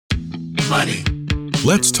money.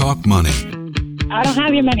 Let's talk money. I don't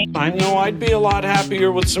have your money. I know I'd be a lot happier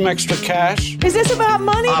with some extra cash. Is this about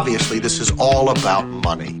money? Obviously, this is all about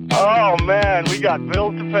money. Oh, man, we got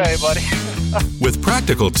bills to pay, buddy. With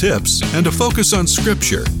practical tips and a focus on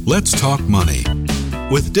scripture, let's talk money.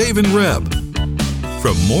 With Dave and Reb.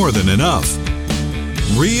 From More Than Enough.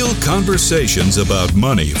 Real conversations about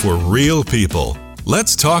money for real people.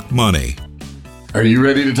 Let's talk money. Are you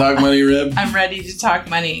ready to talk money, Reb? I'm ready to talk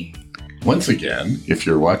money. Once again, if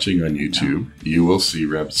you're watching on YouTube, you will see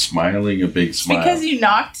Reb smiling a big smile. Because you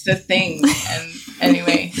knocked the thing. And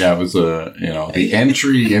anyway. Yeah, it was the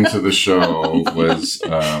entry into the show was...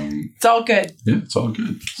 it's all good. Yeah, it's all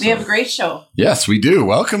good. We have a great show. Yes, we do.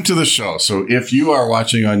 Welcome to the show. So if you are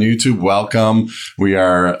watching on YouTube, welcome. We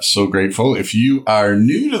are so grateful. If you are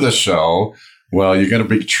new to the show... Well, you got a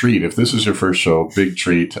big treat. If this is your first show, big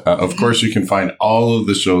treat. Of course, you can find all of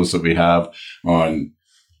the shows that we have on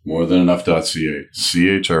morethanenough.ca,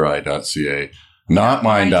 chri.ca,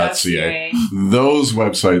 notmine.ca. Those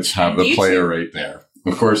websites have the player right there.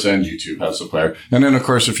 Of course, and YouTube has the player. And then, of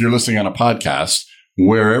course, if you're listening on a podcast,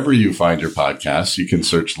 wherever you find your podcast, you can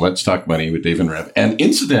search Let's Talk Money with Dave and Reb. And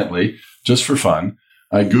incidentally, just for fun,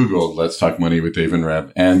 I Googled Let's Talk Money with Dave and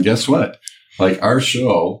Reb. And guess what? Like, our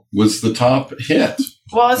show was the top hit.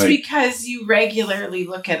 Well, it's because you regularly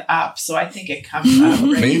look it up, so I think it comes up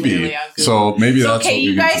regularly maybe. on Google. So maybe that's okay. What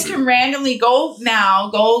You guys can randomly go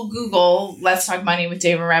Google Let's Talk Money with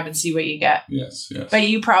Dave and Reb and see what you get. Yes. But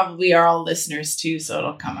you probably are all listeners too, so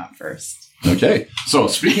it'll come up first. Okay. So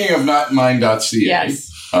speaking of notmine.ca, yes.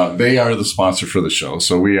 They are the sponsor for the show.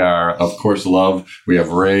 So we are, of course, we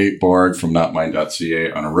have Ray Borg from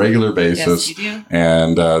notmine.ca on a regular basis. Yes, you do.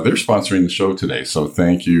 And they're sponsoring the show today. So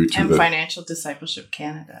thank you to and Financial Discipleship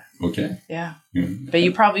Canada. Okay. Yeah. But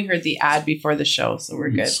you probably heard the ad before the show, so we're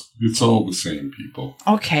good. It's all the same people.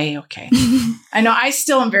 Okay. I know. I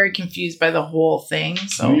still am very confused by the whole thing.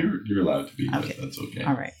 So no, you're allowed to be. Okay. That's okay.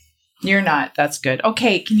 All right. You're not. That's good.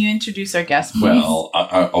 Okay. Can you introduce our guest, please? Well,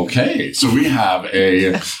 okay. So we have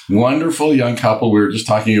a wonderful young couple. We were just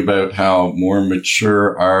talking about how more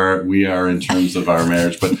mature we are in terms of our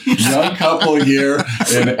marriage, but young couple here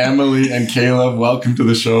in Emily and Caleb. Welcome to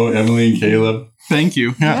the show, Emily and Caleb. Thank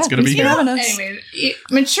you. Yeah, it's good to be here. Anyway,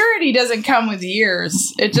 maturity doesn't come with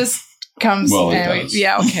years. It just comes. Well, anyway.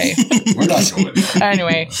 Yeah, okay. We're not going there.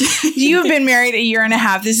 Anyway, you've been married 1.5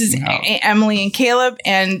 years. This is Emily and Caleb.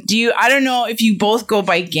 And I don't know if you both go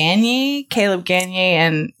by Gagné, Caleb Gagné,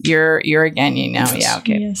 and you're a Gagné now. Yes. Yeah,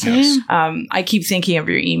 okay. Yes, I am. I keep thinking of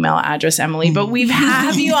your email address, Emily, but we've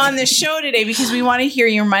have you on the show today because we want to hear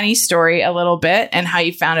your money story a little bit and how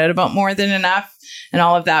you found out about More Than Enough and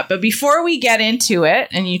all of that. But before we get into it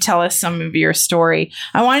and you tell us some of your story,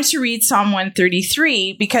 I wanted to read Psalm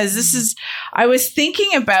 133 because I was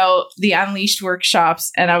thinking about the Unleashed workshops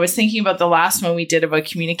and I was thinking about the last one we did about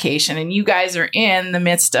communication, and you guys are in the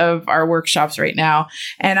midst of our workshops right now.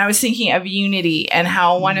 And I was thinking of unity and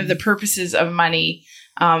how one of the purposes of money,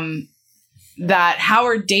 that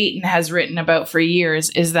Howard Dayton has written about for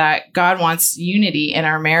years, is that God wants unity in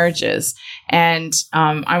our marriages. And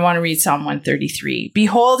I want to read Psalm 133.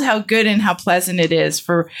 Behold, how good and how pleasant it is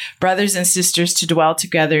for brothers and sisters to dwell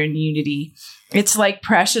together in unity. It's like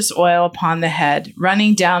precious oil upon the head,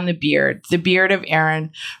 running down the beard of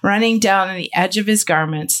Aaron, running down on the edge of his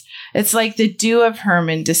garments. It's like the dew of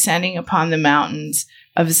Hermon descending upon the mountains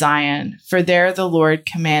of Zion. For there the Lord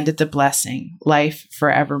commanded the blessing, life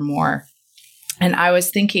forevermore. And I was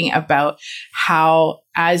thinking about how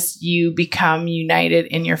as you become united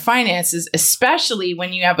in your finances, especially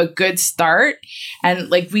when you have a good start, and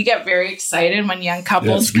like we get very excited when young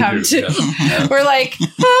couples come to, we're like,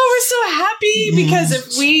 oh, we're so happy because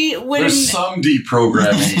if we wouldn't. There's some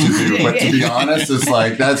deprogramming to do, but to be honest, it's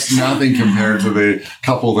like that's nothing compared to the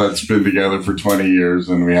couple that's been together for 20 years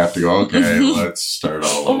and we have to go, okay, let's start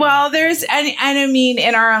all over. Well, and I mean,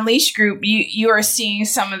 in our Unleashed group, you are seeing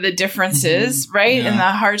some of the differences, right? Yeah. And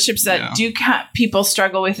the hardships that people struggle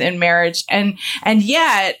with in marriage. And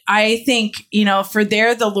yet I think, for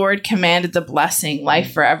there, the Lord commanded the blessing,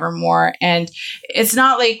 life forevermore. And it's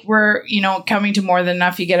not like we're, coming to More Than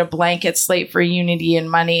Enough. You get a blanket slate for unity and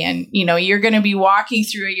money. And, you're going to be walking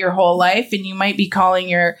through it your whole life and you might be calling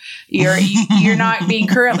you're not being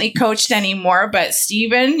currently coached anymore, but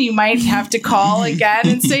Stephen, you might have to call again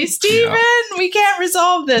and say, Stephen, we can't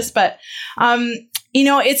resolve this. But,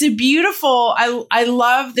 it's a beautiful, I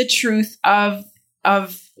love the truth of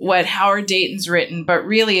what Howard Dayton's written, but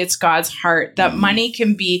really it's God's heart that money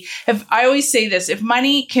can be, I always say this, if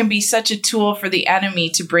money can be such a tool for the enemy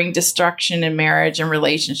to bring destruction in marriage and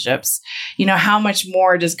relationships, how much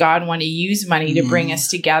more does God want to use money to bring us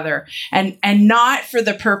together and not for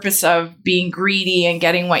the purpose of being greedy and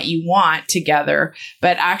getting what you want together,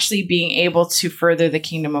 but actually being able to further the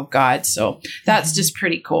kingdom of God. So that's just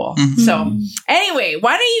pretty cool. So anyway,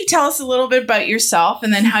 why don't you tell us a little bit about yourself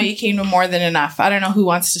and then how you came to More Than Enough? I don't know who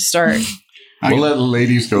wants to start. We'll let the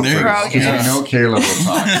ladies go first because I know Kayla will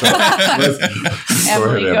talk. So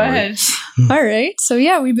Emily, go ahead. All right. So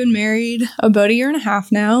we've been married about a year and a half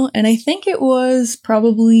now. And I think it was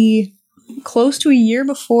probably close to a year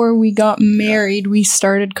before we got married, we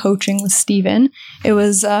started coaching with Stephen. It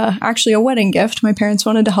was actually a wedding gift. My parents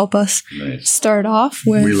wanted to help us start off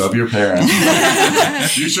with... We love your parents.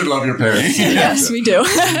 You should love your parents. Yes, we do.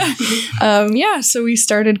 So we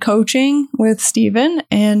started coaching with Stephen,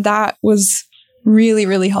 and that was really,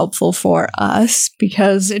 really helpful for us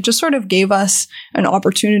because it just sort of gave us an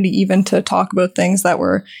opportunity even to talk about things that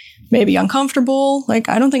were maybe uncomfortable. Like,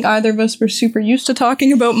 I don't think either of us were super used to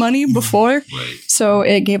talking about money before. Right. So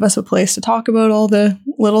it gave us a place to talk about all the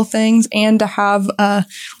little things and to have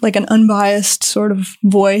an unbiased sort of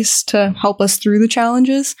voice to help us through the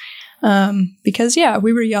challenges. Because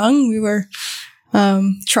we were young. We were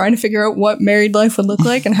trying to figure out what married life would look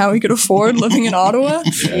like and how we could afford living in Ottawa,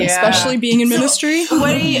 especially being in ministry.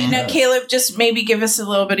 Now, Caleb, just maybe give us a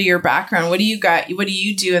little bit of your background. What do you got? What do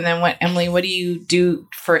you do? And then Emily, what do you do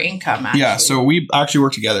for income? Actually? Yeah, so we actually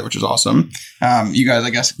work together, which is awesome. You guys, I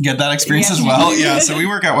guess, get that experience as well. Yeah, so we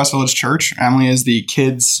work at West Village Church. Emily is the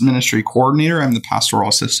kids ministry coordinator. I'm the pastoral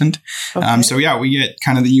assistant. Okay. We get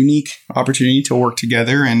kind of the unique opportunity to work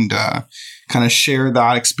together and kind of share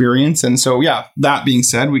that experience. And so, that being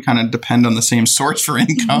said, we kind of depend on the same source for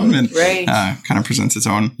income and kind of presents its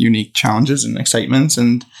own unique challenges and excitements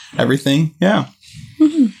and everything. Yeah.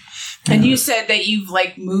 Mm-hmm. And you said that you've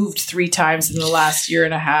moved 3 times in the last year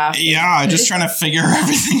and a half. Yeah, just trying to figure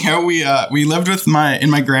everything out. We lived in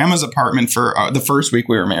my grandma's apartment for the first week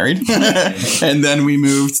we were married. And then we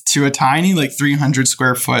moved to a tiny 300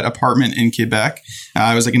 square foot apartment in Quebec.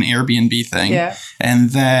 It was like an Airbnb thing. Yeah. And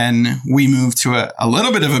then we moved to a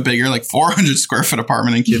little bit of a bigger 400 square foot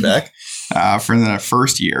apartment in Quebec. For the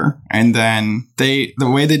first year. And then the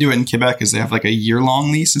way they do it in Quebec is they have a year-long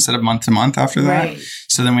lease instead of month to month after that. Right.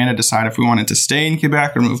 So then we had to decide if we wanted to stay in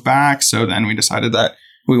Quebec or move back. So then we decided that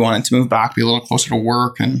we wanted to move back, be a little closer to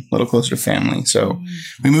work and a little closer to family. So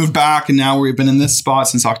we moved back, and now we've been in this spot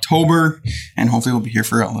since October, and hopefully we'll be here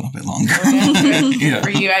for a little bit longer.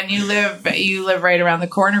 For you, and you live right around the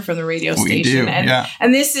corner from the radio station. We do,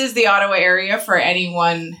 and this is the Ottawa area for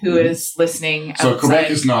anyone who is listening. So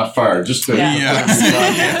Quebec is not far. Just to we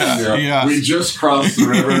just crossed the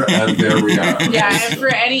river, and there we are. Yeah, and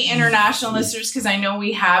for any international listeners, because I know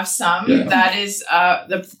we have some, that is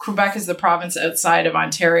Quebec is the province outside of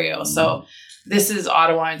Ontario. So this is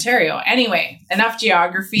Ottawa, Ontario. Anyway, enough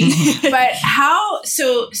geography. But how,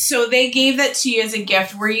 so they gave that to you as a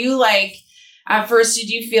gift. Were you at first, did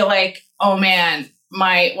you feel oh man,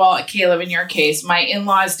 Caleb, in your case, my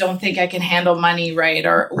in-laws don't think I can handle money right?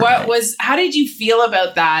 Or how did you feel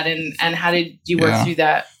about that? And how did you work through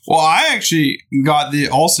that? Well, I actually got the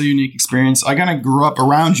also unique experience. I kind of grew up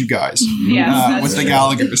around you guys with the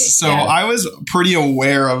Gallaghers. So I was pretty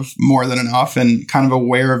aware of More Than Enough and kind of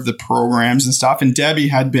aware of the programs and stuff. And Debbie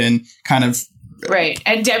had been kind of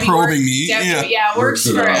and Debbie probing me. Works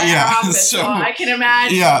for our office. So I can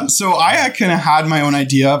imagine. Yeah, so I had kind of had my own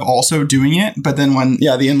idea of also doing it. But then when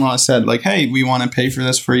the in-laws said hey, we want to pay for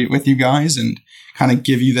this with you guys and kind of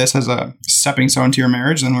give you this as a stepping stone to your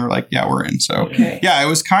marriage, then we were we're in. So it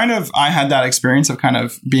was kind of, I had that experience of kind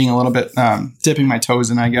of being a little bit dipping my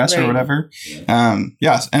toes in, I guess, or whatever. And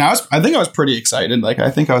I think I was pretty excited.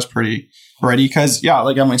 I think I was pretty ready because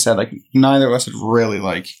like Emily said, neither of us had really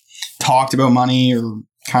talked about money or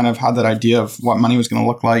kind of had that idea of what money was going to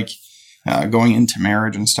look like going into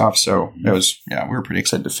marriage and stuff. So it was, we were pretty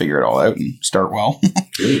excited to figure it all out and start well.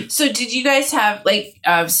 So did you guys have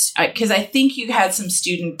because I think you had some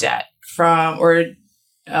student debt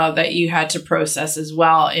that you had to process as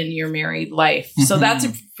well in your married life. Mm-hmm. So that's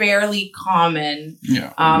a fairly common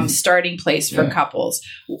starting place for couples.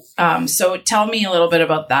 So tell me a little bit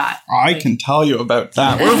about that. I can tell you about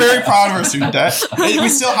that. We're very proud of our student debt. We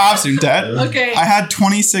still have student debt. Okay. I had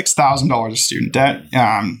 $26,000 of student debt.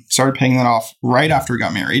 Started paying that off right after we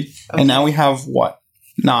got married. Okay. And now we have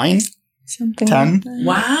 9? Something 10. like that.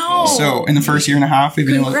 Wow. So in the first year and a half, we've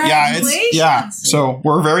been able to, Congratulations. So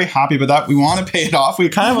we're very happy about that. We want to pay it off. We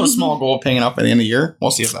kind of have a small goal of paying it off by the end of the year.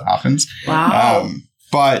 We'll see if that happens. Wow.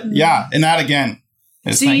 But yeah, and that again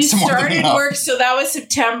is So you thanks to More Than started Enough. work. So that was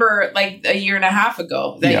September, like a year and a half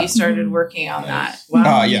ago, that you started working on that.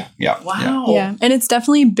 Wow. Yeah. Wow. Yeah. And it's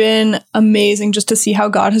definitely been amazing just to see how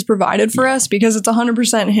God has provided for us, because it's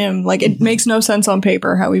 100% Him. Like, it makes no sense on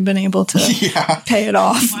paper how we've been able to pay it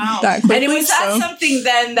off that quickly. And was that something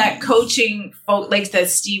then that coaching, like that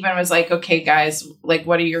Stephen was like, okay, guys, like,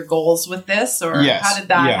 what are your goals with this? Or how did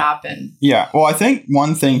that happen? Yeah. Well, I think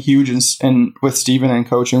one thing huge in with Stephen and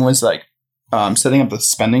coaching was like, setting up the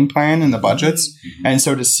spending plan and the budgets. And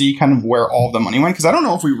so to see kind of where all the money went, because I don't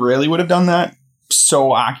know if we really would have done that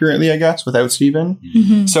so accurately, I guess, without Stephen.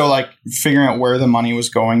 So like figuring out where the money was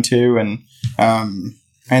going to and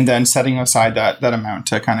then setting aside that amount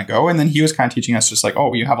to kind of go. And then he was kind of teaching us just like,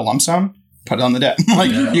 oh, you have a lump sum, put it on the debt.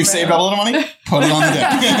 Like you've saved up a little money, put it on the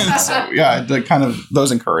debt. So yeah, the kind of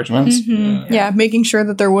those encouragements. Yeah, making sure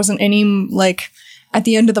that there wasn't any like, at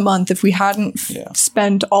the end of the month, if we hadn't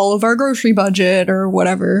spent all of our grocery budget or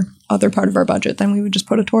whatever other part of our budget, then we would just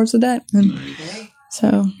put it towards the debt. And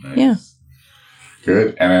so, yeah.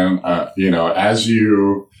 Good. And,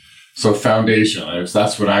 so foundation,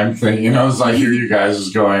 that's what I'm thinking. As I hear you guys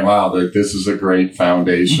is going, wow, this is a great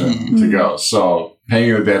foundation to go. So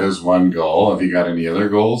paying the debt is one goal. Have you got any other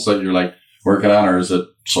goals that you're like working on, or is it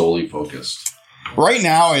solely focused? Right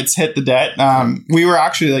now, it's hit the debt. We were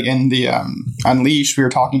actually like in the Unleashed, we were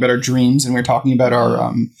talking about our dreams and we were talking about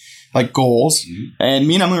our like goals. And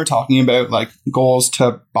me and Emily were talking about like goals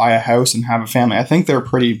to buy a house and have a family. I think they're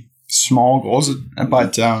pretty small goals,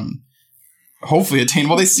 but hopefully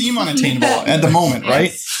attainable. They seem unattainable at the moment,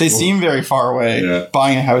 right? They seem very far away,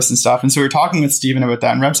 buying a house and stuff. And so we were talking with Stephen about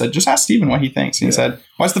that, and Reb said, just ask Stephen what he thinks. And he said,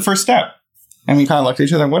 what's the first step? And we kind of looked at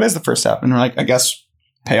each other, what is the first step? And we're like, I guess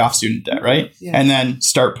pay off student debt, right? And then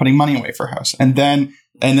start putting money away for a house. And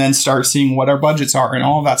then start seeing what our budgets are and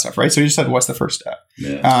all of that stuff, right? So we just said, what's the first step?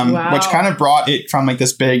 Which kind of brought it from like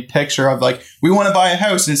this big picture of like, we want to buy a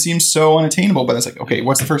house and it seems so unattainable, but it's like, okay,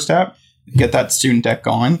 what's the first step? Get that student debt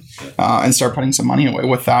going and start putting some money away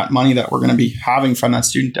with that money that we're going to be having from that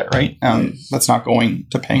student debt, right? That's not going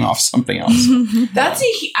to paying off something else. That's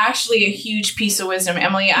actually a huge piece of wisdom,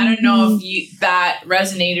 Emily. I don't know if that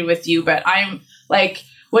resonated with you, but I'm like,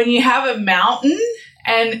 when you have a mountain,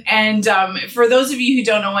 and for those of you who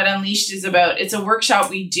don't know what Unleashed is about, it's a workshop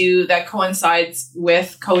we do that coincides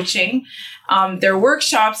with coaching. They're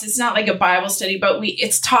workshops. It's not like a Bible study, but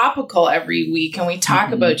it's topical every week. And we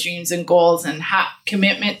talk about dreams and goals and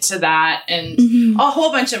commitment to that and a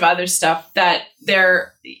whole bunch of other stuff that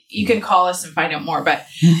you can call us and find out more. But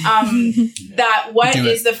what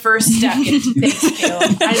is the first step into thanks,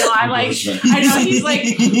 Caleb. I know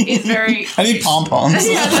he's very. I need pom-poms.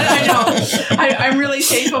 Yeah, I know. I'm really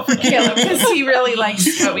thankful for Caleb because he really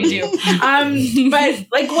likes what we do. But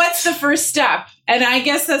like, what's the first step? And I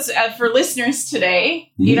guess that's for listeners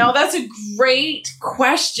today, that's a great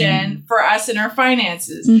question for us in our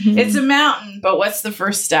finances. It's a mountain, but what's the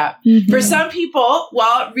first step? For some people,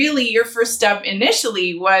 really your first step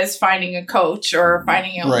initially was finding a coach or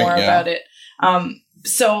finding out more about it.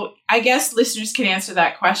 So I guess listeners can answer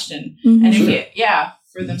that question and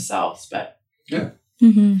for themselves, but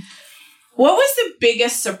what was the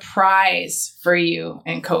biggest surprise for you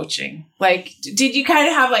in coaching? Like, did you kind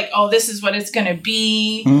of have like, oh, this is what it's going to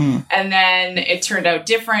be, and then it turned out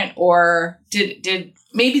different, or did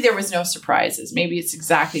maybe there was no surprises? Maybe it's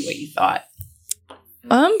exactly what you thought.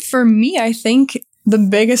 For me, I think the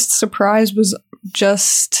biggest surprise was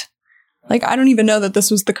just like, I don't even know that this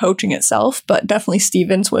was the coaching itself, but definitely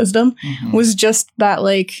Stephen's wisdom was just that,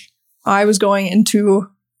 like, I was going into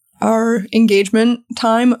our engagement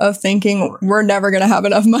time of thinking we're never going to have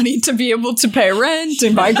enough money to be able to pay rent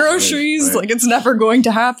and buy groceries. Right. Like, it's never going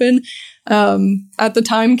to happen. At the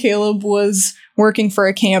time, Caleb was working for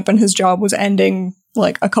a camp and his job was ending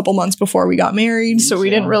like a couple months before we got married. So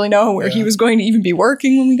we didn't really know where he was going to even be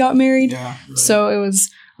working when we got married. Yeah. So it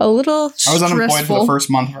was a little stressful. I was unemployed for the first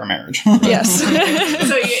month of our marriage. Yes. So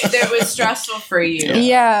that was stressful for you.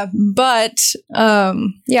 Yeah. But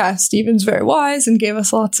Stephen's very wise and gave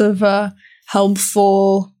us lots of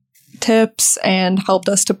helpful tips and helped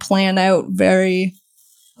us to plan out very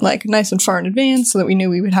like nice and far in advance so that we knew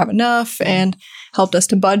we would have enough, and helped us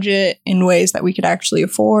to budget in ways that we could actually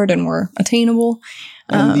afford and were attainable.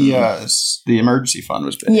 And the emergency fund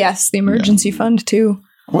was big. Yes, the emergency fund too.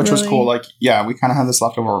 Which was cool. Like, yeah, we kind of had this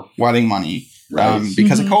leftover wedding money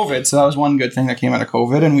because of COVID. So that was one good thing that came out of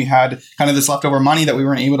COVID. And we had kind of this leftover money that we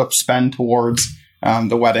weren't able to spend towards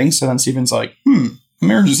the wedding. So then Stephen's like,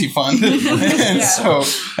 emergency fund. And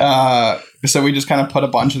so we just kind of put a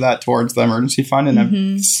bunch of that towards the emergency fund, and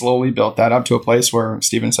I've slowly built that up to a place where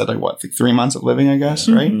Stephen said, like 3 months of living, I guess,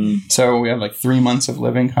 right? So we have like 3 months of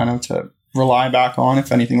living kind of to rely back on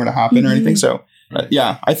if anything were to happen or anything. So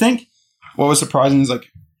I think what was surprising is like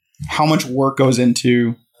how much work goes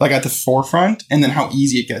into like at the forefront and then how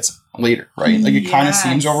easy it gets later, right? Like it kind of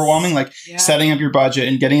seems overwhelming, like setting up your budget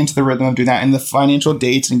and getting into the rhythm of doing that, and the financial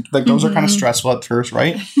dates and like those are kind of stressful at first,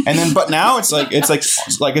 right? And then, but now it's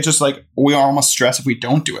just like we almost stress if we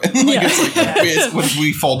don't do it. It's what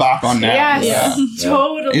we fall back on now. Yes,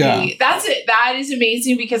 totally. Yeah. That's it. That is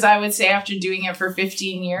amazing because I would say after doing it for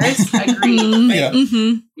 15 years,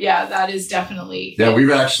 agreed. Yeah, that is definitely. Yeah, we've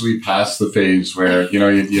actually passed the phase where, you know,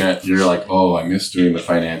 you're like, oh, I miss doing the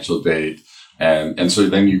financial date. And so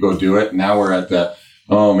then you go do it. Now we're at the,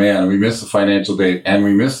 oh man, we missed the financial date and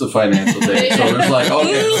we missed the financial date. So it's like,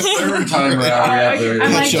 okay, the third time around we have to.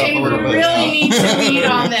 I'm like, Dave, we really need to meet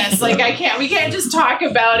on this. Like, we can't just talk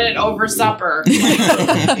about it over supper.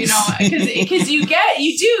 Like, you know, because you get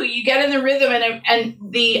in the rhythm and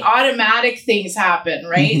the automatic things happen,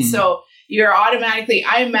 right? So you're automatically,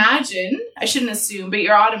 I imagine, I shouldn't assume, but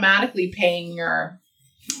you're automatically paying your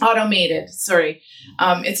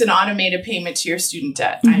it's an automated payment to your student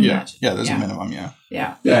debt. I imagine. Yeah, there's a minimum.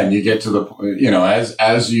 Yeah, and you get to the, you know,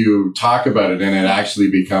 as you talk about it, and it actually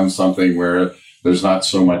becomes something where there's not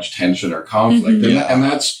so much tension or conflict, and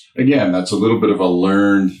that's a little bit of a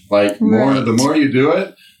learned, like the more you do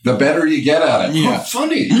it, the better you get at it. Yeah. Oh,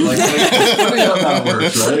 funny. Like it's funny how that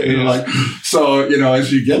works, right? Yeah. Like, so, you know,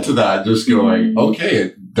 as you get to that, just going, okay,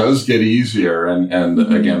 it does get easier. And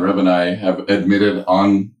again, Reb and I have admitted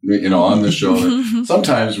on the show that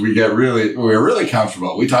sometimes we're really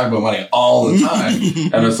comfortable. We talk about money all the time.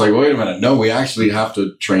 And it's like, wait a minute. No, we actually have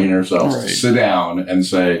to train ourselves to sit down and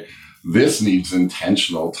say, this needs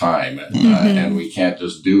intentional time, and we can't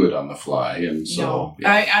just do it on the fly. And so,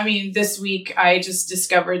 I mean, this week I just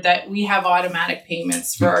discovered that we have automatic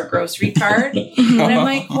payments for our grocery card, and I'm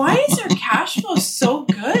like, why is our cash flow so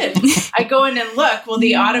good? I go in and look. Well,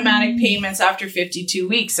 the automatic payments after 52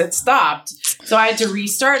 weeks had stopped, so I had to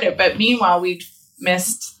restart it. But meanwhile, we'd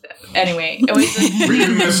missed. Anyway, it was we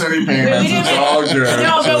didn't miss any payments. It's all good.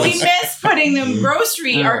 No, but we missed putting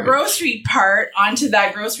our grocery part onto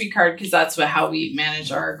that grocery card because that's how we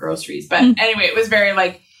manage our groceries. But anyway, it was very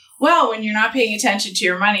like, well, when you're not paying attention to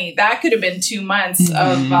your money, that could have been 2 months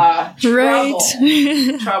of trouble.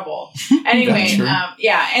 Anyway,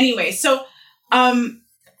 Anyway, so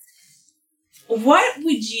what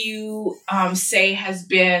would you say has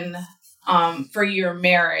been for your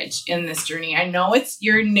marriage in this journey? I know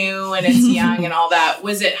you're new and it's young and all that.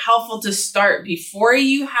 Was it helpful to start before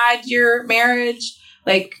you had your marriage?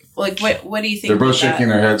 Like what do you think? They're both shaking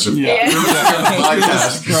their heads. They're not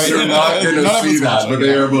going to see that, but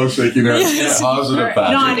they are both shaking their heads in a positive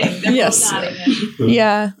fashion. Nodding. They're both nodding.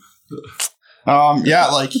 Yeah.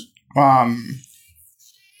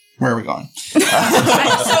 Where are we going? So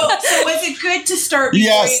was it good to start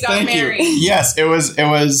before you got married? Yes, it was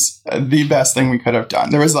the best thing we could have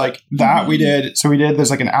done. There was like that we did. So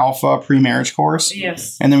there's like an alpha pre-marriage course.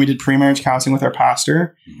 Yes. And then we did pre-marriage counseling with our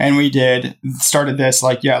pastor. And we started this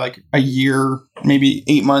like a year, maybe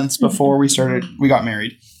 8 months before we got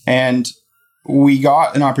married. And we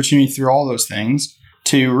got an opportunity through all those things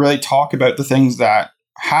to really talk about the things that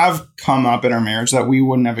have come up in our marriage that we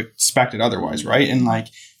wouldn't have expected otherwise. Right. And like,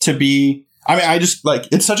 I just like,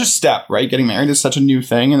 it's such a step, right? Getting married is such a new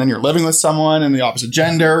thing. And then you're living with someone in the opposite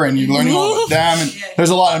gender and you're learning all about them. And there's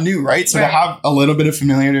a lot of new, right? So to have a little bit of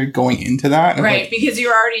familiarity going into that. Right. Because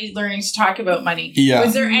you're already learning to talk about money. Yeah.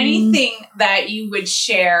 Was there anything that you would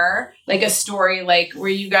share, like a story, like where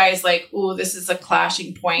you guys like, oh, this is a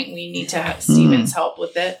clashing point. We need to have Stephen's help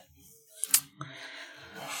with it?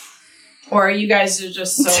 Or you guys are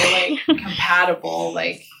just so like compatible,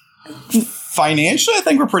 like financially, I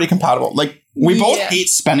think we're pretty compatible. Like we both hate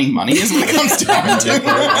spending money is what it comes down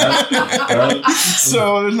to.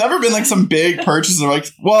 So there's never been like some big purchase of like,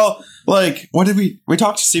 well, like what did we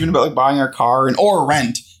talked to Stephen about like buying our car or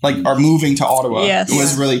rent, like our moving to Ottawa. Yes. It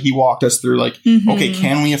was really, he walked us through like, okay,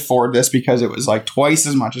 can we afford this? Because it was like twice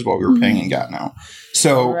as much as what we were paying in Gatineau.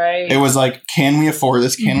 So it was like, can we afford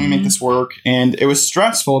this? Can we make this work? And it was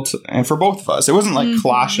stressful and for both of us. It wasn't like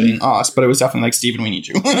clashing us, but it was definitely like, Stephen, we need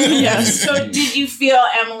you. Yes. So did you feel,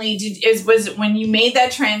 Emily, was when you made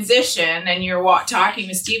that transition and you're talking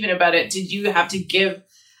with Stephen about it, did you have to give,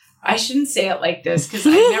 I shouldn't say it like this because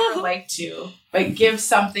I never like to, but give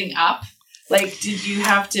something up? Like, did you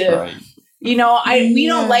have to we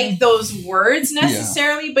don't like those words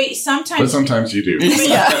necessarily, but sometimes you do.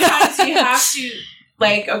 Sometimes you have to,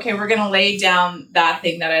 like, okay, we're going to lay down that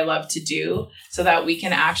thing that I love to do so that we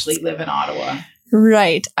can actually live in Ottawa.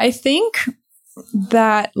 Right. I think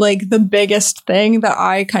that, like, the biggest thing that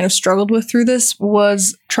I kind of struggled with through this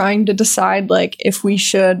was trying to decide, like, if we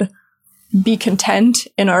should be content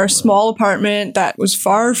in our small apartment that was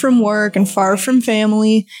far from work and far from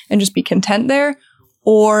family and just be content there,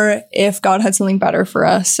 or if God had something better for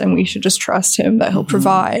us and we should just trust him that he'll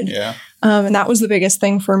provide. Yeah. And that was the biggest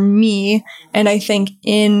thing for me. And I think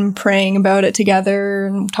in praying about it together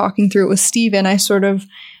and talking through it with Stephen, I sort of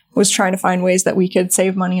was trying to find ways that we could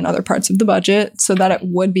save money in other parts of the budget so that it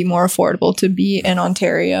would be more affordable to be in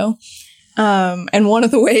Ontario. And one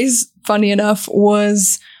of the ways, funny enough,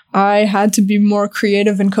 was I had to be more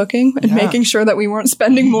creative in cooking and making sure that we weren't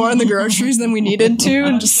spending more on the groceries than we needed to,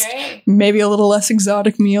 and just maybe a little less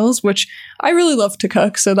exotic meals, which I really love to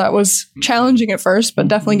cook. So that was challenging at first, but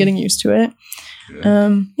definitely getting used to it.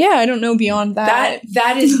 I don't know beyond that.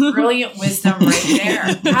 That is brilliant wisdom right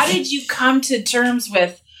there. How did you come to terms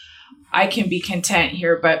with, I can be content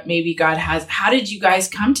here, but maybe God has, how did you guys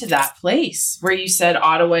come to that place where you said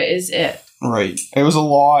Ottawa is it? Right. It was a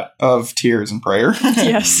lot of tears and prayer.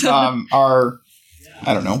 Yes. Our,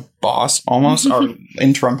 I don't know, boss, almost, our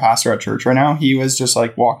interim pastor at church right now, he was just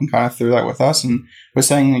like walking kind of through that with us and was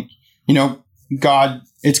saying, like, God,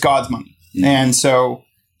 it's God's money. And so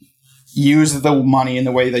use the money in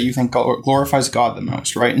the way that you think glorifies God the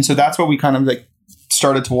most, right? And so that's what we kind of like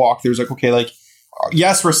started to walk through. It was like, okay, like,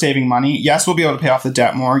 yes, we're saving money. Yes, we'll be able to pay off the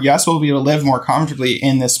debt more. Yes, we'll be able to live more comfortably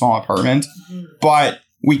in this small apartment. But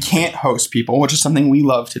we can't host people, which is something we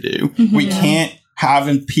love to do. We can't have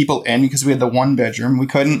people in because we had the one bedroom. We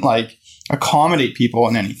couldn't like accommodate people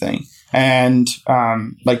in anything. And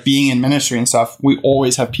like being in ministry and stuff, we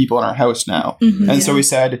always have people in our house now. And so we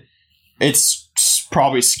said, it's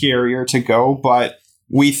probably scarier to go, but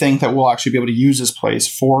we think that we'll actually be able to use this place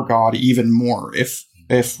for God even more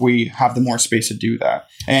if we have the more space to do that.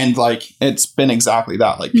 And like, it's been exactly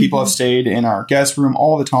that. Like people have stayed in our guest room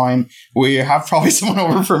all the time. We have probably someone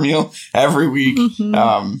over for a meal every week.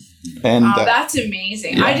 That's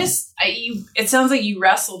amazing. Yeah. It sounds like you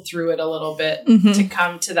wrestled through it a little bit to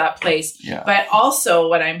come to that place. Yeah. But also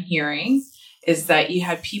what I'm hearing is that you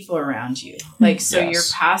had people around you. Like, so your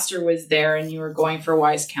pastor was there and you were going for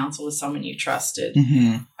wise counsel with someone you trusted.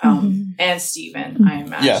 And Stephen, I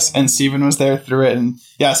imagine. Yes, and Stephen was there through it. And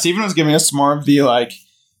Stephen was giving us more of the, like,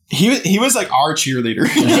 he was like our cheerleader.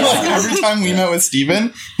 Like, every time we met with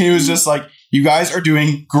Stephen, he was just like, you guys are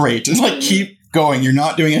doing great. And like, keep going. You're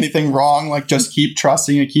not doing anything wrong. Like, just keep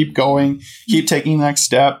trusting it, keep going, keep taking the next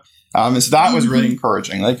step. And so that was really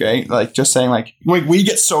encouraging. Like, like just saying like we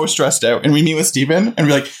get so stressed out and we meet with Stephen and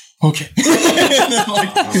we're like, okay. And then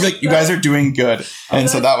like, he's like, you guys are doing good. And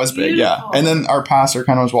so that was big. Yeah. And then our pastor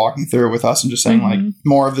kind of was walking through it with us and just saying like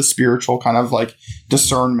more of the spiritual kind of like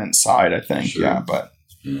discernment side, I think. Sure. Yeah. But.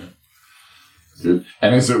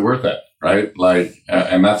 And is it worth it? Right? Like,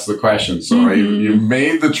 and that's the question. So, right, you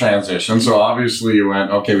made the transition. So obviously you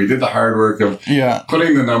went, okay, we did the hard work of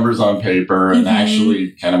putting the numbers on paper and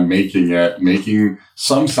actually kind of making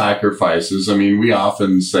some sacrifices. I mean, we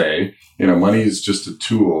often say, money is just a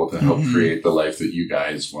tool to help create the life that you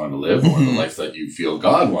guys want to live or the life that you feel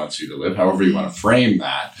God wants you to live, however you want to frame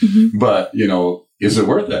that. But, is it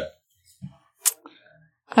worth it?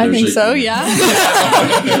 I think so, yeah.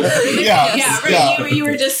 You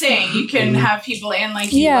were just saying you can have people in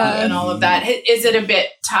like you and all of that. Is it a bit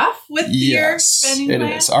tough with your spending plan?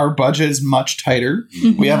 It is. Our budget is much tighter.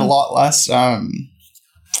 We have a lot less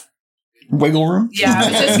wiggle room. Yeah, I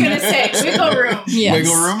was just going to say wiggle room. Yes.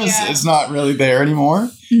 Wiggle room is not really there anymore.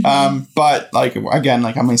 But like, again,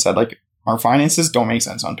 like Emily said, like our finances don't make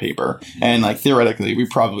sense on paper. And like theoretically, we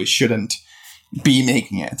probably shouldn't be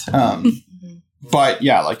making it. But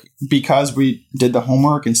yeah, like because we did the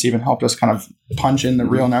homework and Stephen helped us kind of punch in the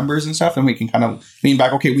real numbers and stuff, and we can kind of lean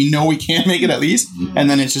back, okay, we know we can't make it at least. And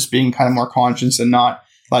then it's just being kind of more conscious and not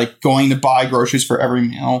like going to buy groceries for every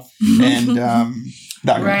meal and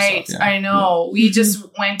that kind of stuff. Yeah. I know. We just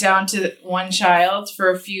went down to one child for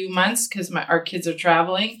a few months because our kids are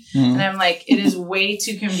traveling. And I'm like, it is way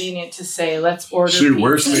too convenient to say, let's order pizza.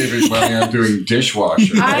 We're saving money on doing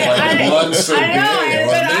dishwasher. Once a day.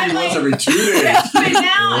 Maybe once every 2 days. But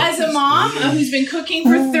now as a mom who's been cooking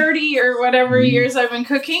for 30 or whatever years I've been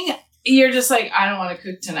cooking, you're just like, I don't want to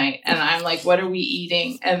cook tonight. And I'm like, what are we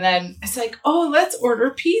eating? And then it's like, oh, let's order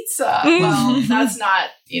pizza. Well, that's not,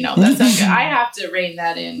 That's not good. I have to rein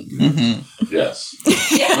that in. Yes.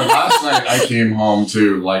 But last night I came home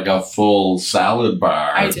to like a full salad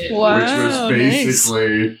bar. I did. Wow, which was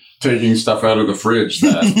basically taking stuff out of the fridge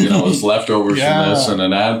that, was leftovers from this and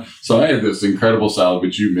an ad. So I had this incredible salad,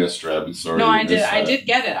 which you missed, Reb. Sorry. No, I did. I did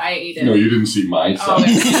get it. I ate it. No, you didn't see my salad.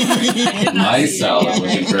 My salad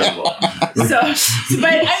was incredible. But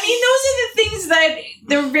I mean, those are the things that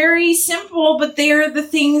they're very simple, but they are the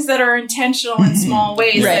things that are intentional in small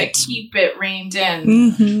ways that keep it reined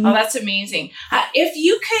in. Oh, that's amazing. If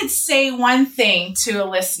you could say one thing to a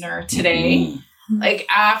listener today, like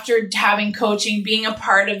after having coaching, being a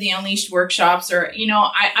part of the Unleashed workshops, or,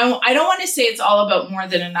 I don't want to say it's all about more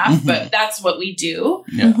than enough, but that's what we do.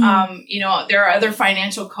 Yeah. There are other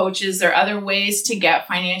financial coaches. There are other ways to get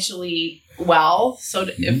financially well. So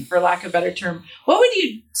if, for lack of a better term, what would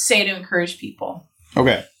you say to encourage people?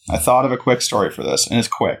 Okay. I thought of a quick story for this, and it's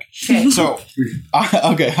quick. Okay. So,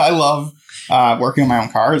 I love working on my own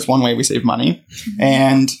car. It's one way we save money.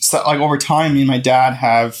 And so, like, over time, me and my dad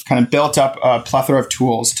have kind of built up a plethora of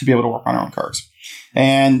tools to be able to work on our own cars.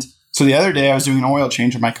 And so the other day I was doing an oil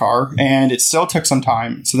change in my car, and it still took some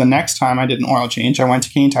time. So the next time I did an oil change, I went to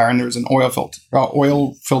Canadian Tire, and there was an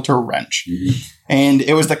oil filter wrench. And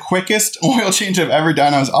it was the quickest oil change I've ever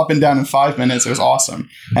done. I was up and down in 5 minutes. It was awesome.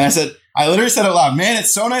 And I literally said out loud, man,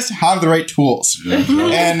 it's so nice to have the right tools.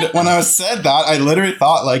 And when I said that, I literally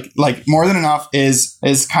thought like more than enough is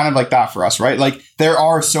kind of like that for us, right? Like there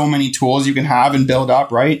are so many tools you can have and build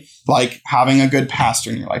up, right? Like having a good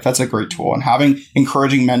pastor in your life. That's a great tool. And having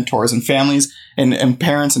encouraging mentors and families and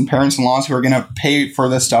parents-in-laws who are going to pay for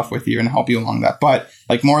this stuff with you and help you along that. But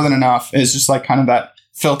like more than enough is just like kind of that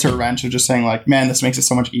filter wrench of just saying like, man, this makes it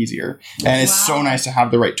so much easier. And it's so nice to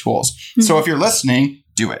have the right tools. So if you're listening,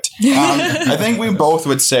 do it. I think we both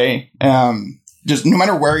would say, just no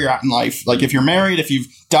matter where you're at in life, like if you're married, if you've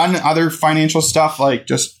done other financial stuff, like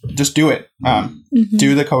just do it.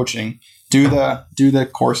 Do the coaching, do the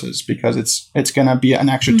courses, because it's going to be an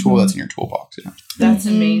extra tool that's in your toolbox. That's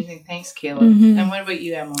amazing. Thanks, Caleb. And what about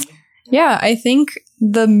you, Emily? Yeah, I think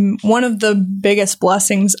one of the biggest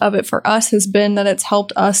blessings of it for us has been that it's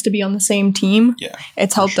helped us to be on the same team. Yeah,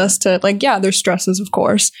 it's helped us to there's stresses, of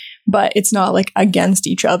course, but it's not like against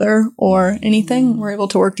each other or anything. We're able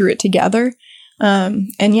to work through it together. And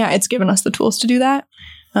it's given us the tools to do that.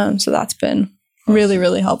 So that's been really,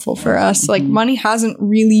 really helpful for us. Like money hasn't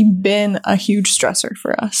really been a huge stressor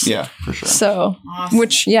for us. Yeah, for sure. So,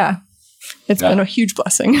 which, it's been a huge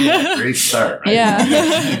blessing. Great start. Right? Yeah.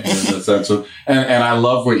 And I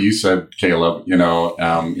love what you said, Caleb, in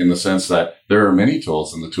the sense that there are many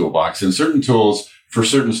tools in the toolbox, and certain tools for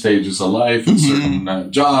certain stages of life and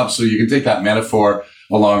certain jobs. So you can take that metaphor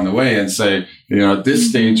along the way and say, at this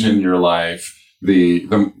stage in your life, the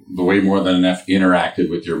way More Than Enough interacted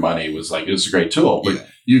with your money was like, it's a great tool. But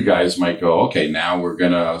you guys might go, okay, now we're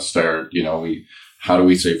going to start, how do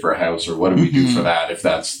we save for a house, or what do we do for that if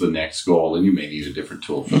that's the next goal? And you may need a different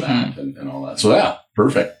tool for that and all that. So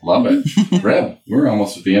perfect. Love it. Reb, we're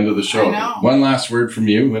almost at the end of the show. One last word from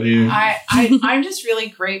you. What do you? I'm just really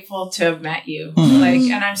grateful to have met you.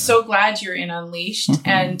 And I'm so glad you're in Unleashed.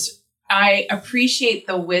 And I appreciate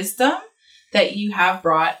the wisdom that you have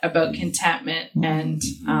brought about contentment and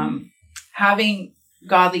having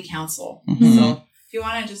godly counsel. So do you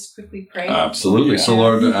want to just quickly pray? Absolutely. So,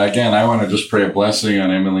 Lord, again, I want to just pray a blessing on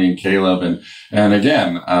Emily and Caleb. And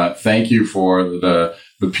again, thank you for the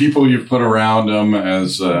people you've put around them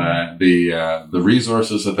as the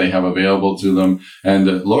resources that they have available to them.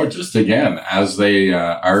 And Lord, just again, as they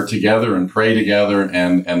are together and pray together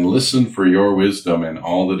and listen for your wisdom in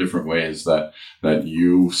all the different ways that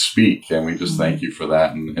you speak. And we just thank you for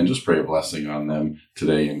that and just pray a blessing on them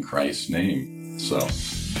today in Christ's name. So...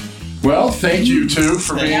 Well, thank you, too,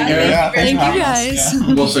 for being here. Thank you, guys.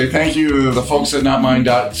 Yeah. We'll say thank you to the folks at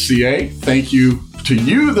notmine.ca. Thank you to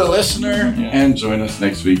you, the listener, and join us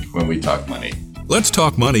next week when we talk money. Let's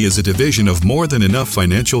Talk Money is a division of More Than Enough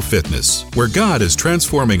Financial Fitness, where God is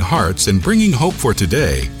transforming hearts and bringing hope for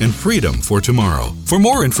today and freedom for tomorrow. For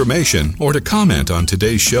more information or to comment on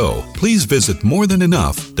today's show, please visit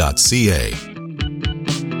morethanenough.ca.